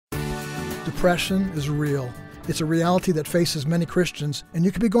Depression is real. It's a reality that faces many Christians, and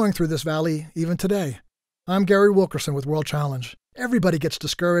you could be going through this valley even today. I'm Gary Wilkerson with World Challenge. Everybody gets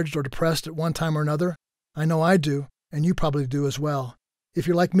discouraged or depressed at one time or another. I know I do, and you probably do as well. If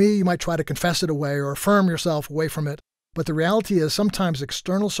you're like me, you might try to confess it away or affirm yourself away from it. But the reality is sometimes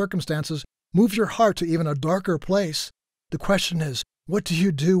external circumstances move your heart to even a darker place. The question is, what do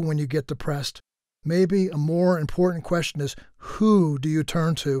you do when you get depressed? Maybe a more important question is, who do you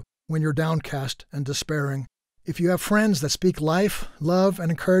turn to when you're downcast and despairing? If you have friends that speak life, love,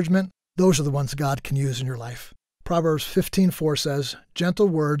 and encouragement, those are the ones God can use in your life. Proverbs 15:4 says, "Gentle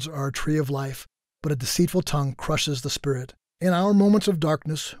words are a tree of life, but a deceitful tongue crushes the spirit." In our moments of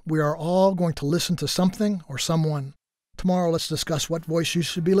darkness, we are all going to listen to something or someone. Tomorrow, let's discuss what voice you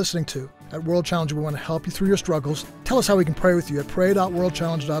should be listening to. At World Challenge, we want to help you through your struggles. Tell us how we can pray with you at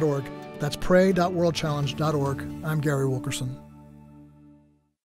pray.worldchallenge.org. That's pray.worldchallenge.org. I'm Gary Wilkerson.